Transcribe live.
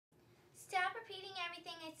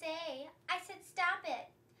I say? I said stop it.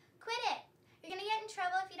 Quit it. You're gonna get in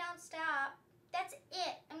trouble if you don't stop. That's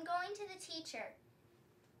it. I'm going to the teacher.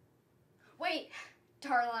 Wait,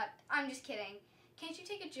 Darla, I'm just kidding. Can't you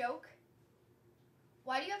take a joke?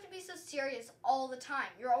 Why do you have to be so serious all the time?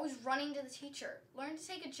 You're always running to the teacher. Learn to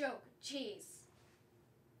take a joke. Jeez.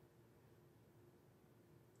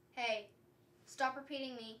 Hey, stop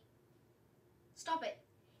repeating me. Stop it.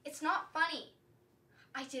 It's not funny.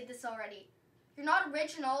 I did this already. You're not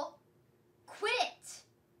original. Quit it.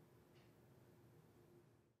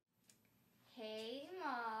 Hey,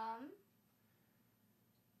 Mom.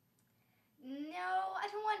 No, I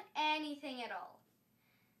don't want anything at all.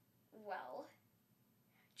 Well,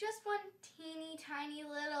 just one teeny tiny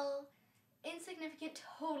little insignificant,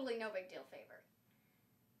 totally no big deal favor.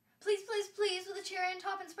 Please, please, please, with a cherry on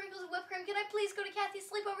top and sprinkles of whipped cream, can I please go to Kathy's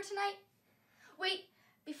sleepover tonight? Wait,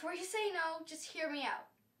 before you say no, just hear me out.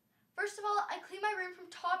 First of all, I clean my room from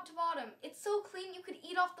top to bottom. It's so clean you could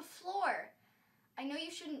eat off the floor. I know you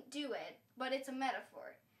shouldn't do it, but it's a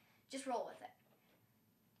metaphor. Just roll with it.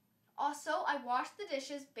 Also, I washed the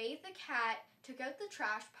dishes, bathed the cat, took out the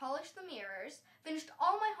trash, polished the mirrors, finished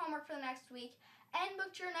all my homework for the next week, and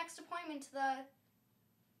booked your next appointment to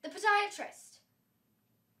the podiatrist.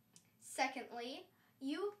 Secondly,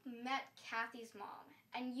 you met Kathy's mom,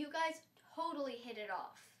 and you guys totally hit it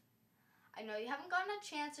off. I know you haven't gotten a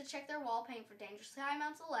chance to check their wall paint for dangerously high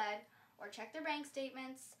amounts of lead or check their bank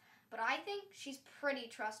statements, but I think she's pretty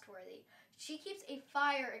trustworthy. She keeps a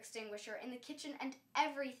fire extinguisher in the kitchen and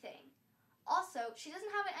everything. Also, she doesn't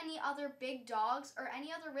have any other big dogs or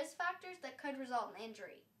any other risk factors that could result in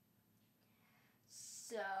injury.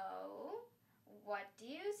 So, what do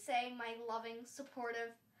you say, my loving,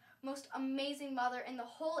 supportive, most amazing mother in the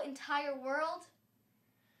whole entire world?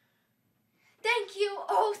 Thank you!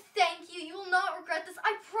 Oh, thank you! You will not regret this,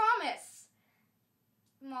 I promise!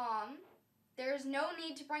 Mom, there is no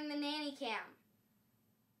need to bring the nanny cam.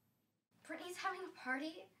 Brittany's having a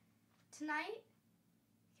party tonight?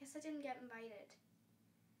 Guess I didn't get invited.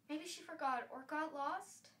 Maybe she forgot or got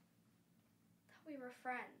lost? Thought we were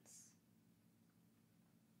friends.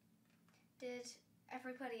 Did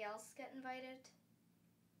everybody else get invited?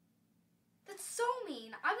 That's so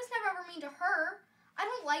mean. I was never ever mean to her. I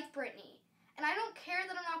don't like Brittany. And I don't care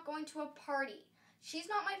that I'm not going to a party. She's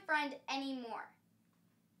not my friend anymore.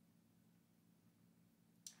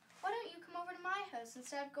 Why don't you come over to my house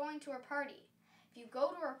instead of going to her party? If you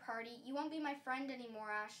go to her party, you won't be my friend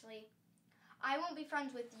anymore, Ashley. I won't be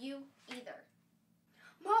friends with you either.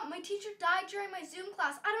 Mom, my teacher died during my Zoom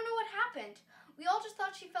class. I don't know what happened. We all just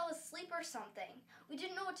thought she fell asleep or something. We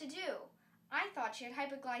didn't know what to do. I thought she had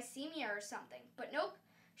hypoglycemia or something, but nope,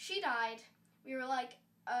 she died. We were like,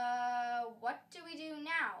 what do we do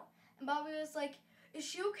now? And Bobby was like, is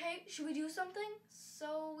she okay? Should we do something?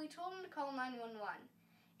 So we told him to call 911.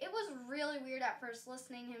 It was really weird at first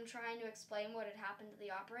listening to him trying to explain what had happened to the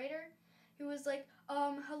operator. He was like,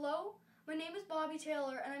 hello? My name is Bobby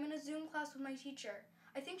Taylor and I'm in a Zoom class with my teacher.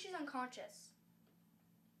 I think she's unconscious.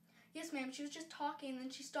 Yes, ma'am, she was just talking and then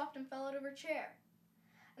she stopped and fell out of her chair.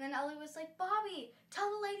 And then Ellie was like, Bobby, tell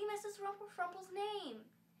the lady Mrs. Rumpelfrumpel's name.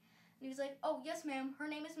 And he was like, oh, yes, ma'am, her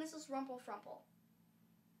name is Mrs. Rumpelfrumpel.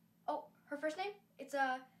 Oh, her first name? It's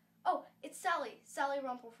Sally. Sally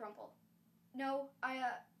Rumpelfrumpel. No,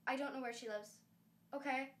 I don't know where she lives.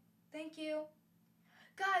 Okay, thank you.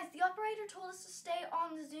 Guys, the operator told us to stay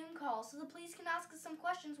on the Zoom call so the police can ask us some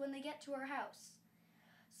questions when they get to our house.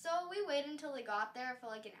 So we waited until they got there for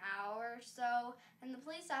like an hour or so, and the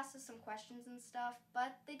police asked us some questions and stuff,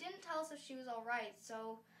 but they didn't tell us if she was alright,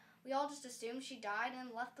 so we all just assumed she died and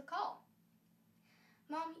left the call.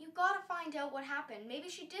 Mom, you gotta find out what happened. Maybe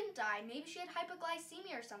she didn't die. Maybe she had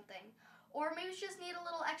hypoglycemia or something. Or maybe she just needed a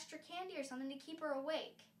little extra candy or something to keep her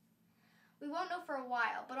awake. We won't know for a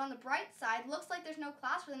while, but on the bright side, looks like there's no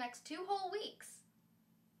class for the next 2 whole weeks.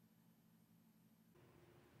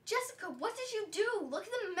 Jessica, what did you do? Look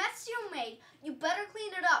at the mess you made. You better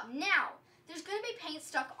clean it up now. There's going to be paint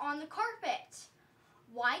stuck on the carpet.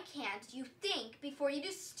 Why can't you think before you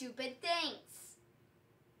do stupid things?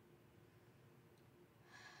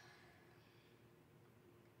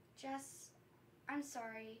 Jess, I'm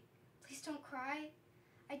sorry. Please don't cry.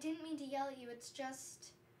 I didn't mean to yell at you. It's just,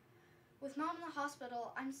 with Mom in the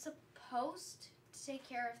hospital, I'm supposed to take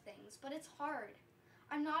care of things, but it's hard.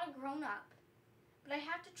 I'm not a grown-up. But I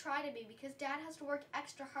have to try to be because Dad has to work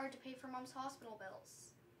extra hard to pay for Mom's hospital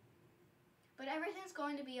bills. But everything's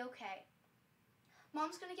going to be okay.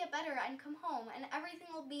 Mom's going to get better and come home and everything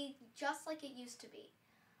will be just like it used to be.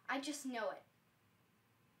 I just know it.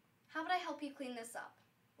 How about I help you clean this up?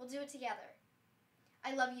 We'll do it together.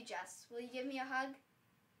 I love you, Jess. Will you give me a hug?